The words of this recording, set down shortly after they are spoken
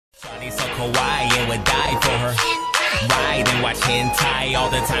Shawty so kawaii and would die for her. Ride and watch hentai all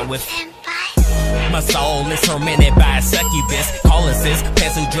the time with Senpai. My soul is tormented by a succubus. Calling sis,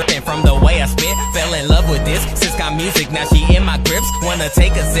 pencil dripping from the way I spit. Fell in love with this, sis got music, now she in my grips. Wanna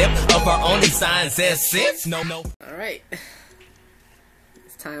take a sip of her only sign says sips. No. Alright.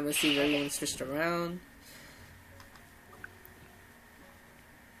 It's time, let's see if everyone's switched around.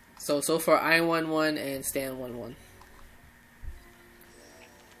 So far I won one and Stan won one.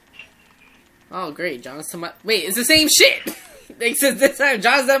 Oh great, John's to my wait, it's the same shit! They said this time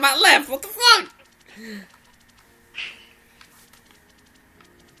John's to my left, what the fuck?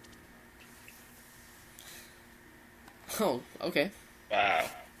 Oh, okay. Wow.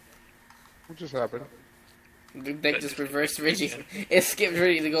 What just happened? The deck just reversed Ridgy. It skipped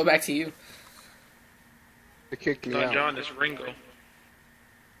Ridgy to go back to you. They kicked me out. John, it's Ringo.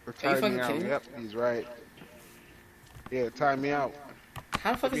 Or tied me out. Yep, he's right. Yeah, tie me out.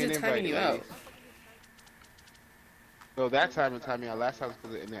 How the fuck is it timing you out? So that time it timed me out. Last time was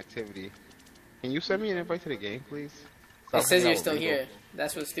because of inactivity. Can you send me an invite to the game, please? It says you're still here.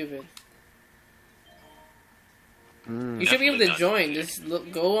 That's what's stupid. You should be able to join. Just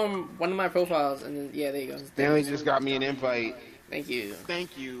go on one of my profiles and then, yeah, there you go. Stanley just got me an invite. Thank you.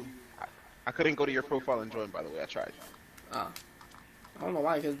 Thank you. I couldn't go to your profile and join, by the way. I tried. I don't know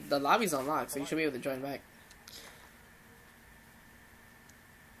why, because the lobby's unlocked, so you should be able to join back.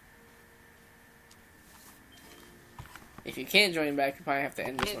 If you can't join back, you probably have to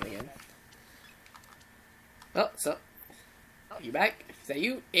end this one again. Oh, so. Oh, you back? Is that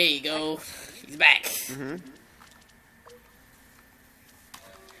you? There you go. He's back.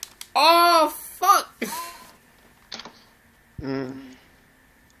 Oh, fuck! I'm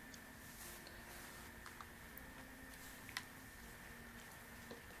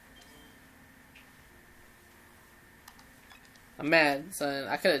mad, son.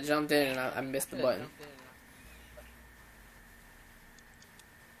 I could have jumped in and I missed the button.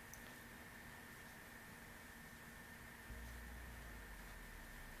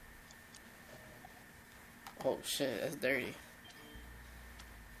 Oh shit, that's dirty.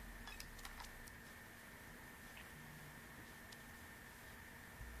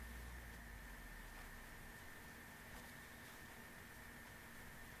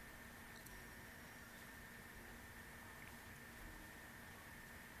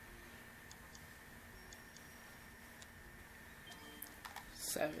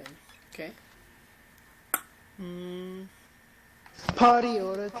 Seven. Okay. Party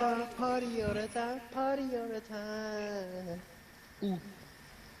all the time, party all the time, party all the time. Ooh.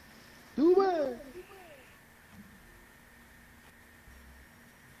 Do it!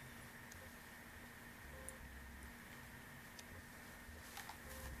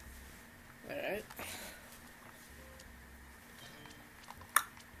 Alright.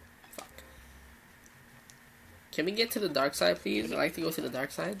 Fuck. Can we get to the dark side, please? I'd like to go to the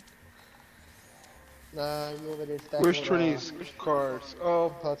dark side. Nah, you over there stacking. Where's Trini's cards?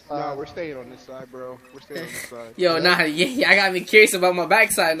 Oh, nah, we're staying on this side, bro. We're staying on this side. Yo, nah, yeah, I got me curious about my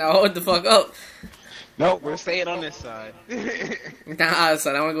backside now. Hold the fuck up. No, we're staying on this side. Nah,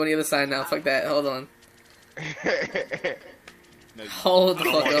 son, I want to go on the other side now. Fuck that. Hold on. No, Hold the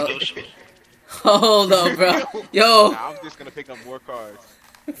fuck up. Hold up, bro. Yo. Nah, I'm just gonna pick up more cards.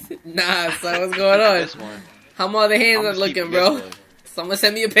 Nah, son, what's going on? This one. How my other hands are looking, bro? Someone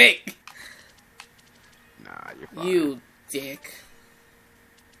send me a pic. Nah, you're fine. You dick.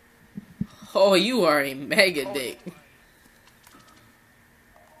 Oh, you are a mega dick.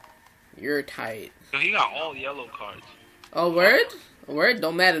 You're tight. So he got all yellow cards. Oh, word? Word?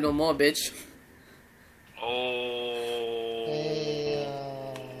 Don't matter no more, bitch. Oh.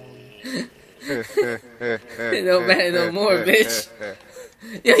 It don't matter no more, bitch.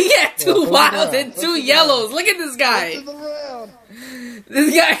 Yo, he had two wilds and two yellows. Look at this guy.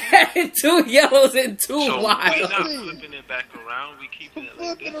 This guy had two yellows and two So wilds. we're not flipping it back around. We keeping it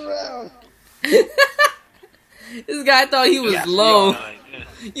like this. This guy thought he was low. Like,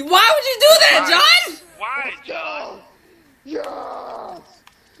 yeah. Why would you do that, John? Why, John? Yes!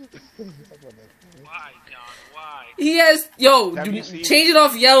 Why, John? Why? He has change it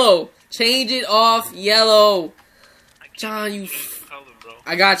off yellow. Change it off yellow. John, you. Color, bro.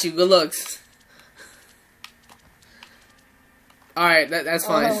 I got you. Good looks. All right, that's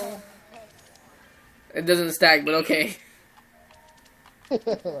fine. It doesn't stack, but okay.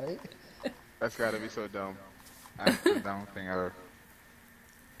 Right? That's gotta be so dumb. That's the dumbest thing ever.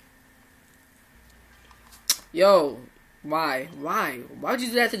 Yo, why? Why would you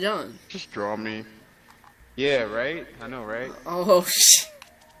do that to John? Just draw me. Yeah, right? I know, right? Oh, shit.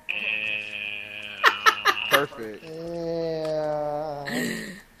 Perfect. Yeah.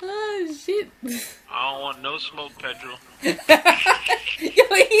 shit. I don't want no smoke, Pedro. Yo,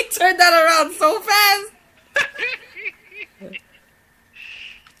 he turned that around so fast.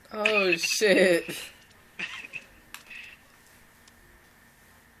 Oh shit.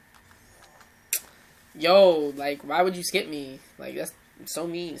 Yo, like, why would you skip me? Like, that's so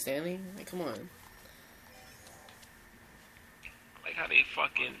mean, Stanley. Like, come on. Like how they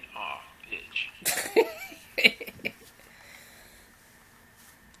fucking, oh, bitch.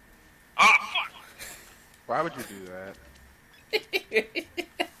 Oh, fuck! Why would you do that?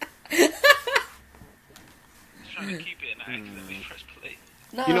 Just trying to keep it and I accidentally press play.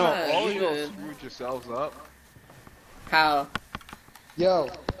 Nah, You know, all of you you good. screwed yourselves up. How? Yo,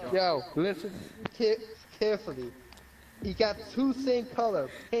 listen carefully. He got two same color,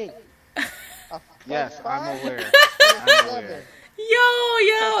 pink. Yes, I'm aware. I'm aware.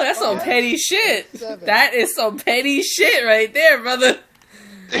 Yo, that's some petty shit. That is some petty shit right there, brother.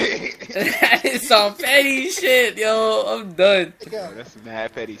 That is some petty shit, yo. I'm done. Oh, that's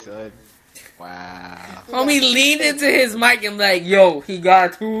mad petty, son. Wow. Homie leaned into his mic and like, yo, he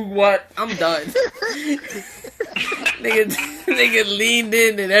got two what? I'm done. nigga leaned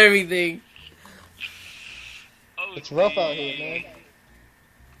in and everything. Oh, It's rough out here, man.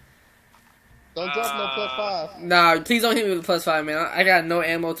 Don't drop no +5. Nah, please don't hit me with a +5, man. I got no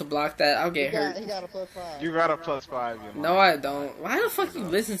ammo to block that. I'll get hurt. He got a +5. You got a +5, you No, I don't. Why the fuck you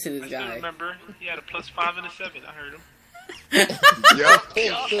listen to this I still guy? remember, he had a +5 and a 7. I heard him.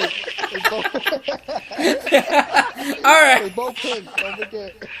 Pink, too. Alright. They both pink, don't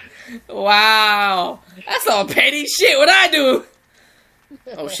forget. Wow. That's all petty shit. What'd I do?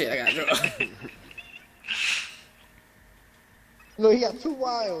 Oh shit, I got draw. No, he got 2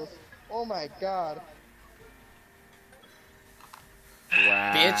 wilds. Oh my god.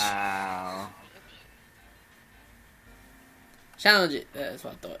 Wow. Challenge it. That's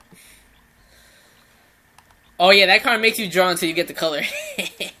what I thought. Oh yeah, that card makes you draw until you get the color.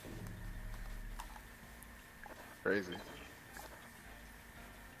 Crazy.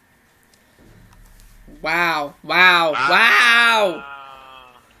 Wow.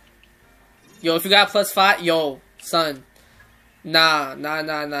 Yo, if you got +5, yo, son. Nah. Give me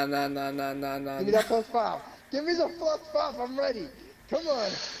that +5. Give me the +5. I'm ready. Come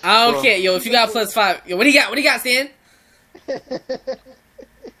on. I don't care. Yo, if you got +5. Yo, what do you got, Stan?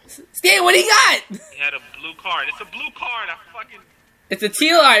 Stan, what do you got? He had a blue card. It's a blue card. I fucking... It's a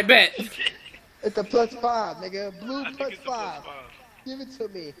teal, I bet. It's a +5, nigga. Blue I think it's a +5. +5. Give it to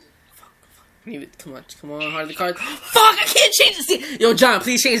me. Come on, heart of the card. Fuck, I can't change the Stan. Yo, John,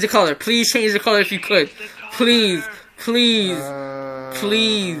 please change the color. Please change the color if you could. Please. Okay.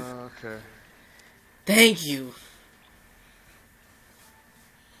 Thank you.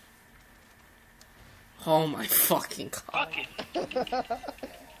 Oh my fucking god. Fuck it.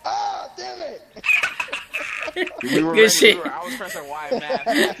 Ah, damn it. We were Good ready, shit. I was pressing Y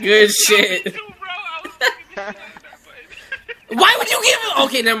math. Good shit. Too, bro. I was fucking that button. Why would you give him?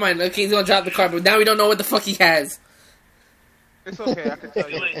 Okay, never mind. Okay, he's gonna drop the card, but now we don't know what the fuck he has. It's okay, I can tell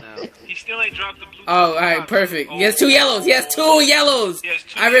you right now. He still ain't dropped the blue. Oh, alright, perfect. He has 2 yellows. He has 2 yellows. He has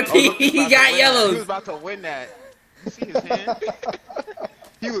 2 I repeat, look, he was he about to got win that. He was yellows. about to win that. You see his hand?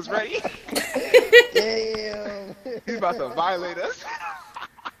 He was ready. Damn. He's about to violate us.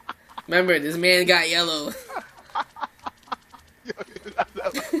 Remember, this man got yellow.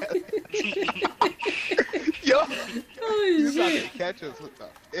 Yo, Oh he's about to shit. catch us with the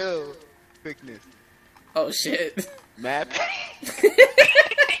ill thickness. Oh shit. Mad.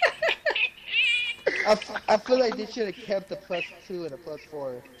 I feel like they should have kept the +2 and a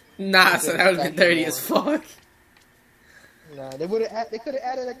 +4. Nah, so that would have been dirty as fuck. Nah, they would have. They could have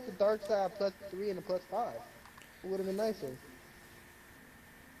added like the dark side +3 and a +5. It would have been nicer.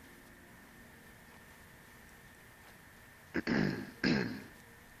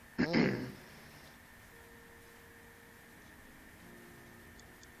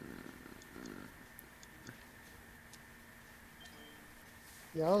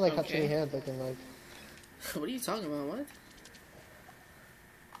 Yeah, I don't like how Okay. too many hands looking like. What are you talking about?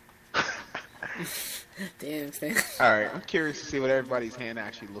 What? Damn, Stan. Alright, I'm curious to see what everybody's hand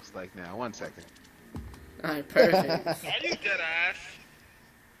actually looks like now. 1 second. Alright, perfect. Are you dead ass?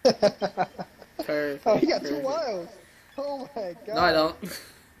 Perfect. Oh, he got 2 perfect. wilds. Oh my god. No, I don't.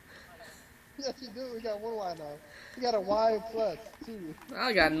 Yes, you do. We got 1 wild now. We got a wild +2.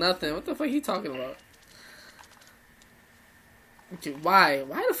 I got nothing. What the fuck are you talking about? Dude, why?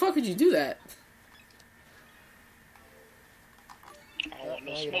 Why the fuck would you do that? I don't want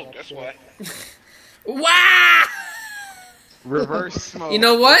no smoke. That's why. Wow! Reverse smoke. You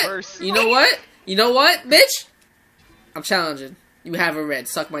know what? Reverse You know what? You know what, bitch? I'm challenging. You have a red.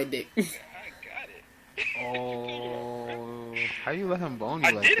 Suck my dick. I got it. Oh, how you let him bone you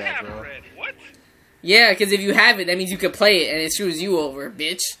I like did that, have bro? red. What? Yeah, because if you have it, that means you can play it, and it screws you over,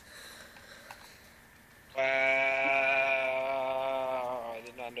 bitch. Wow. I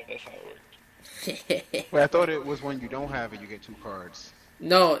did not know that's how it worked. Wait, I thought it was when you don't have it, you get 2 cards.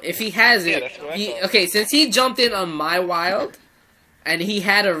 No, if he has Yeah, it, that's what I thought. okay, since he jumped in on my wild, and he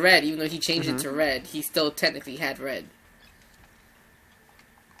had a red, even though he changed it to red, he still technically had red.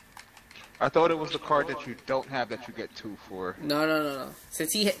 I thought it was the card that you don't have that you get 2 for. No.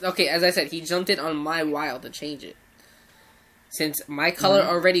 Since okay, as I said, he jumped in on my wild to change it. Since my color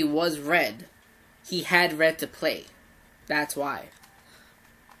already was red, he had red to play. That's why.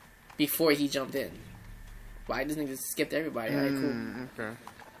 Before he jumped in. Why doesn't he just skip everybody? Alright, cool. Okay.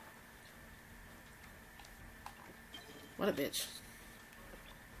 What a bitch.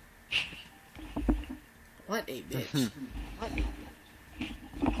 What a bitch.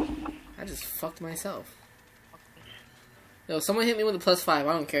 I just fucked myself. Yo, someone hit me with a +5. I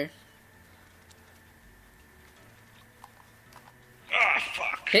don't care. Ah,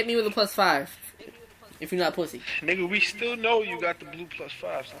 fuck. Hit me with a +5. If you're not pussy. Nigga, we still know you got the blue +5.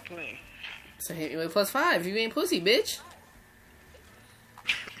 Stop playing. So hit me with a +5 if you ain't pussy, bitch.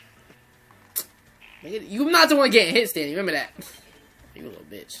 Nigga, you not the one getting hit, Stanley. Remember that. You a little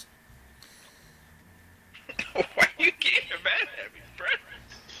bitch. Why you getting mad at me, bro?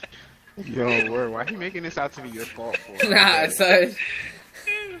 Yo, word, why he making this out to be your fault for? Nah, son.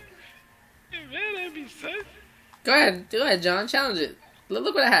 You mad at me, son? Go ahead, John. Challenge it.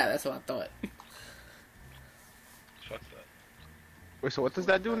 Look what I have. That's what I thought. Fuck that. Wait, so what does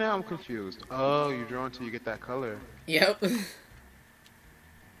that do now? I'm confused. Oh, you draw until you get that color. Yep.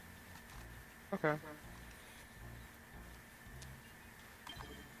 Okay.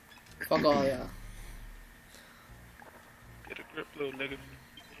 Fuck all y'all. Get a grip, little nigga.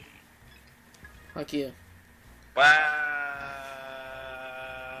 Fuck you. Wow.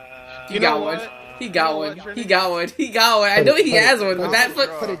 He got one. He got one. He got one. He got one. I know he has one, but that foot.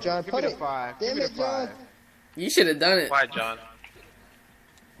 Put it, John. Give me Put the it. 5. Damn Give me it, the 5. John. You should have done it. Why, John?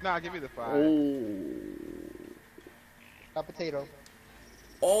 Nah, give me the 5. Oh. A potato.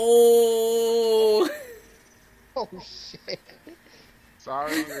 Oh. Oh shit.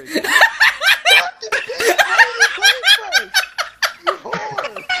 Sorry, Ricky. You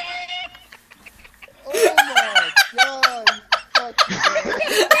whore. Oh my god. Fuck you.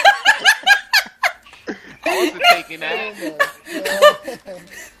 I wasn't taking that. Oh my god.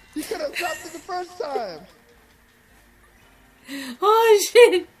 You could have dropped it the first time. Oh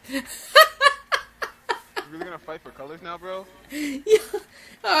shit. You really gonna fight for colors now, bro?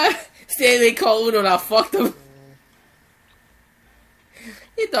 Yeah. Stanley called Uno and I fucked him.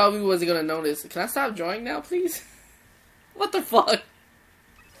 He thought we wasn't gonna notice. Can I stop drawing now, please? What the fuck?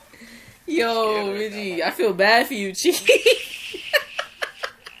 Yo, Ridgy, I feel bad for you, Chiki.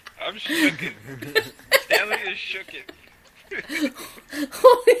 I'm shooken. Stanley is shooken.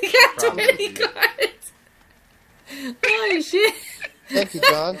 Oh, he got too many cards. Oh shit. Thank you,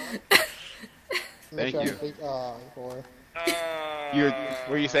 John. Thank you. Oh, whore.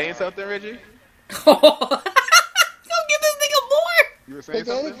 Were you saying something, Reggie? Don't give this nigga more. You were saying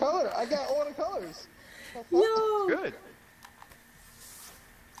Pick any something? color. I got all the colors. Yo. Good.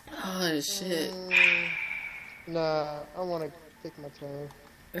 Oh shit. Nah, I want to take my turn.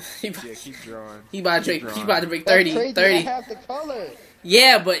 Yeah, keep drawing. He about to break That's 30. crazy. 30. I have the color.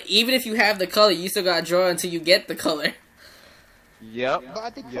 Yeah, but even if you have the color, you still gotta draw until you get the color. Yep. But I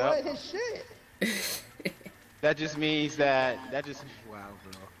declared his shit. That just means that wow,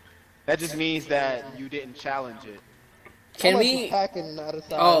 bro. That just means that you didn't challenge it. Can I'm we? packing out of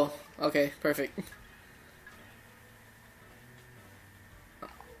side. Oh, okay, perfect.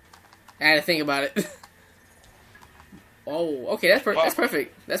 I had to think about it. Oh, okay, that's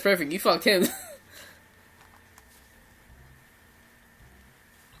perfect. That's perfect. You fucked him.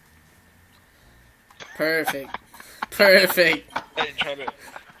 Perfect. Perfect. I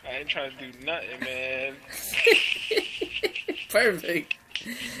ain't trying to do nothing, man. Perfect.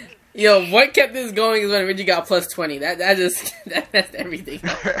 Yo, what kept this going is when Reggie got +20. That's everything.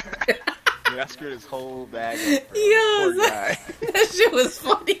 Yeah, that screwed his whole bag up, bro. Yo, Poor guy. that shit was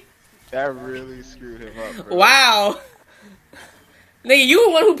funny. That really screwed him up, bro. Wow. Nigga, you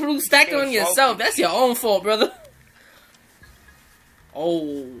the one who stacked it on yourself. That's your own fault, brother.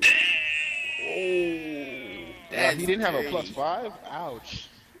 Oh. Yeah, he didn't have a +5? Ouch.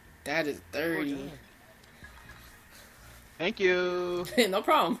 That is 30. Thank you. No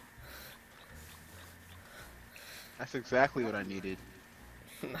problem. That's exactly what I needed.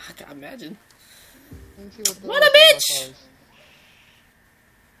 I can imagine. Let me see What a bitch!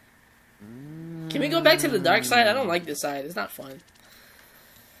 Can we go back to the dark side? I don't like this side. It's not fun.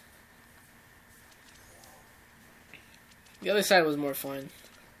 The other side was more fun.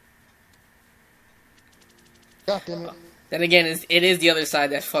 God damn it. Then again, it is the other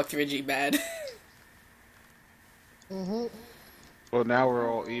side that fucked Ridgy bad. Well, now we're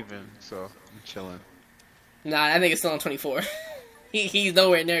all even, so I'm chilling. Nah, I think it's still on 24. He's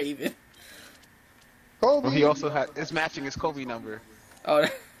nowhere near even. Kobe. Well, he also had it's matching his Kobe number. Oh,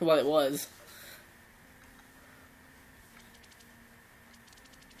 well, it was.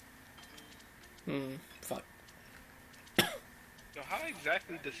 Fuck. Yo, how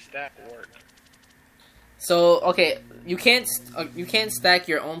exactly does stack work? So, okay, you can't stack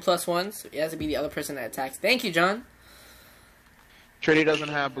your own +1s. It has to be the other person that attacks. Thank you, John. Trini doesn't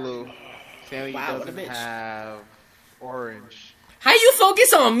have blue. Stanley Wow, what a doesn't bitch. have orange. How you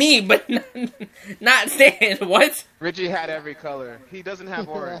focus on me, but not Stan? What? Ridgy had every color. He doesn't have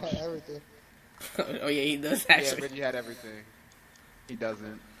orange. Everything. Oh yeah, he does Yeah, actually. Ridgy had everything. He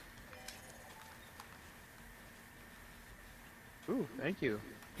doesn't. Ooh, thank you.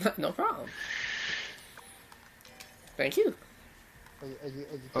 No problem. Thank you. Are you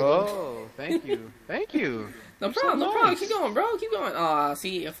kidding? Oh, thank you. Thank you. No You're so problem. No problem. nice. Keep going, bro. Keep going. Aw,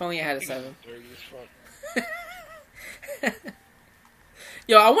 see, if only I had a 7. Dirty as fuck.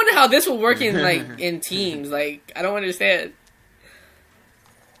 Yo, I wonder how this will work in in teams. Like, I don't understand.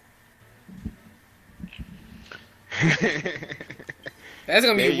 That's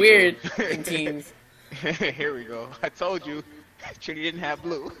gonna There be you weird go. in teams. Here we go. I told you, Trini didn't have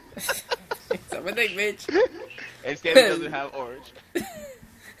blue. Suck my dick, bitch. And Stanley doesn't have orange.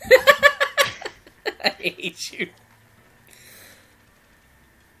 I hate you.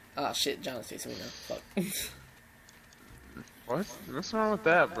 Oh shit, John's facing me now. Fuck. What's wrong with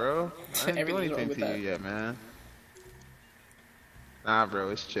that, bro? I didn't do Everything's wrong anything with to that. you yet, man. Nah, bro,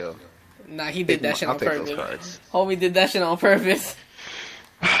 it's chill. Nah, he did that shit I'll on take those purpose. cards. Homie did that shit on purpose.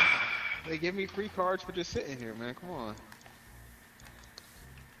 They give me free cards for just sitting here, man. Come on.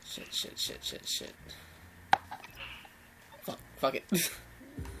 Shit. Fuck it.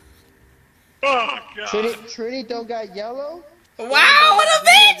 Oh god. Trini don't got yellow? Wow, what a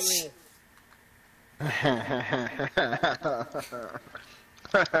bitch!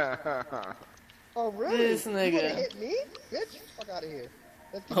 Oh, really? This You nigga. wanna hit me? Bitch, fuck out of here.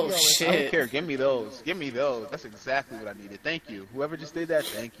 Let's get Oh, you on. I don't shit. care. Give me those. Give me those. That's exactly what I needed. Thank you. Whoever just did that,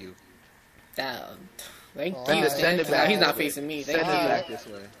 thank you. Down. Thank Oh, you. send it Nah, back. he's not facing me. Send Thank it you. back this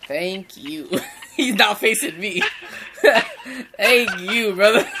way. Thank you. He's not facing me. Thank you,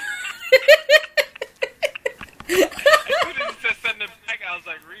 brother. As soon as you said send it back, I was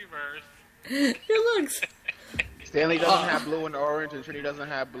like, reverse. Good looks. Stanley doesn't have blue and orange, and Trini doesn't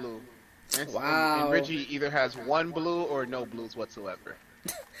have blue. Wow. And Ridgy either has one blue or no blues whatsoever.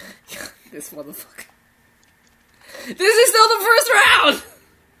 This motherfucker. This is still the first round!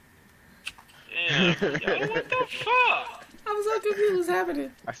 Damn. Yo, what the fuck? I'm so confused what's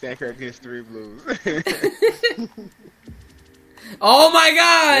happening. I stand here against 3 blues. Oh my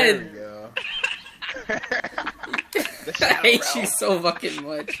There we god! go. The I shadow hate realm. you so fucking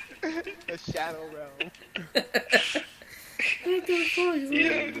much. The shadow realm. What the fuck is Yeah,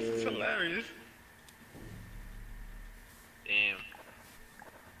 that? this is hilarious. Damn.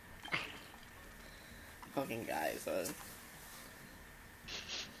 Fucking guys, What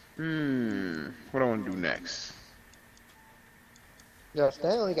do I want to do next? Yo,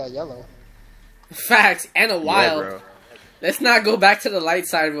 Stan only got yellow. Facts, and a wild. Yeah, bro. Let's not go back to the light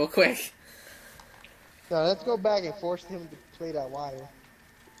side real quick. No, let's go back and force him to play that wire.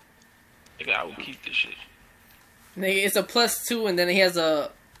 Nigga, I will keep this shit. Nigga, it's a +2 and then he has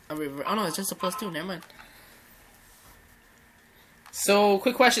a reverse. Oh no, it's just a +2, never mind. So,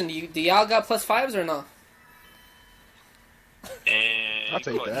 quick question, do y'all got +5s or no? And I'll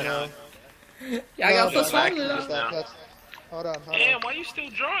take that. Y'all got No, +5s or no. no? That's, hold on. Damn, why you still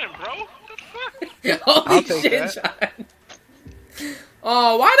drawing, bro? What the fuck? Holy I'll take shit, that. John.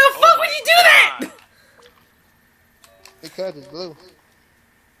 Oh, why the fuck would you do that? God. Because it's blue.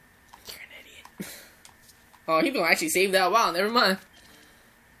 You're an idiot. Oh, he gonna actually save that wild, never mind.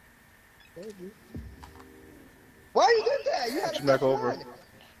 Why you did that? You had to Back play over. one.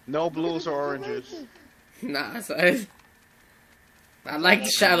 No blues or oranges. Nah, son. I like the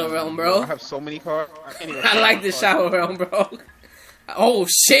Shadow Realm, I bro. have so many cards. I can't even I like the cards. Shadow Realm, bro. Oh,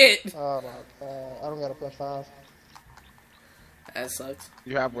 shit. Oh my god. I don't got a +5. That sucks.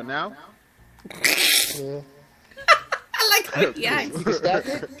 You have one now? Yeah. I like how he acts. You can stack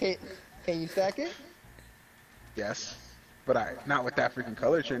it? Can you stack it? Yes. But not with that freaking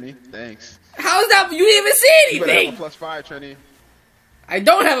color, Trini. Thanks. How's that? You didn't even see You better have anything. a +5, Trini. I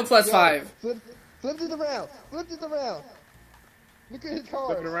don't have a +5. Flip it around. Flip it around. Look at his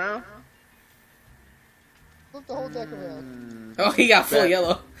cards. Flip it around. Flip the whole deck around. Oh, he got full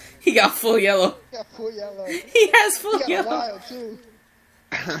yellow. He got full yellow. He got full yellow. He has full He got yellow. wild too.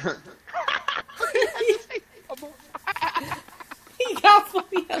 He got full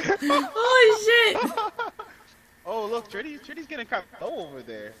yellow. Holy shit. Oh, look, Triini's getting kind of low over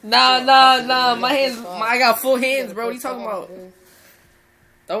there. Nah. My hands. I got full hands, bro. What are you talking about?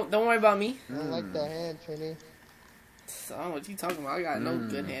 Don't worry about me. I don't like that hand, Triini. I don't know what you talking about. I got no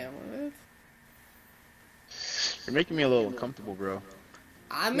good hand. You're making me a little uncomfortable, bro.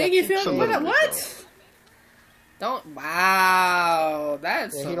 I make you feel good. What? Don't. Wow.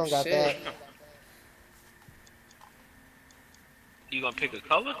 That's Yeah, some he don't got shit. that. You gonna pick a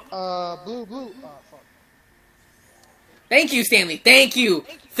color? Blue. Oh, fuck. Thank you, Stanley. Thank you.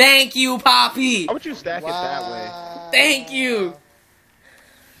 Thank you, Poppy. How would you stack it that way? Thank you.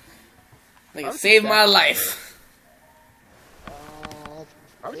 Nigga, saved my life.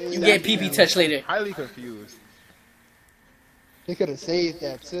 How would You stack get it PP that touch way? later. Highly confused. He could have saved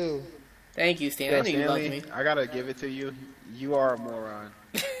that too. Thank you, Stanley. I knew you loved Stanley, me. I gotta give it to you. You are a moron.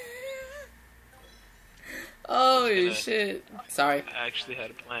 Oh Yeah. shit. Sorry. I actually had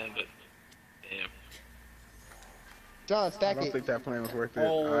a plan, but damn. John, I stack don't it. think that plan was worth it.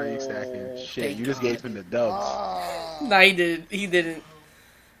 I ain't stacking. Shit, thank you just God. gave him the dubs. Ah. Nah, he didn't. He didn't.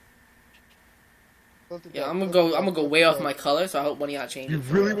 Flip the Yeah, deck, I'm gonna flip the go. I'm deck, gonna go flip way the off deck. my color, so I hope one of y'all changes. You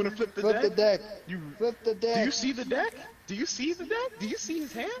really want to flip the Flip the deck? deck. You Flip the deck. do you see the deck? Do you see the deck? Do you see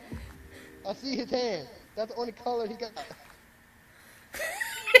his hand? I see his hand. That's the only color he got.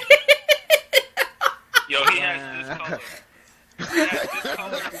 Yo, he has this color. He has this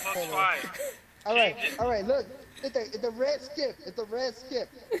color +5. All right. Look, it's the red skip. It's a red skip.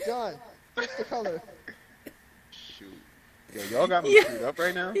 John, switch the color. Shoot. Yo, y'all got me screwed up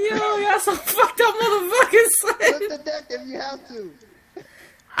right now? Yo, y'all some fucked up motherfuckers. Flip the deck if you have to.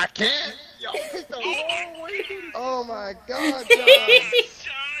 I can't. Yo, pick the wrong way. Oh my God, John.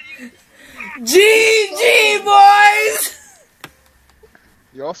 GG, boys.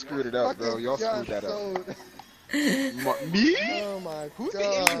 Y'all screwed it up, bro. Fucking Y'all John screwed that up. sold. Me? Oh my Who's the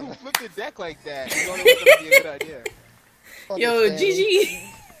God. idiot who flipped the deck like that? You don't know what's gonna be a good idea. Fucking Yo, Stanley. GG.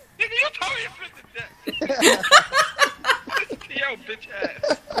 Nigga, you told me to flip the deck. Yo, bitch ass.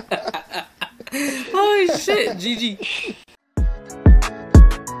 Holy shit, GG.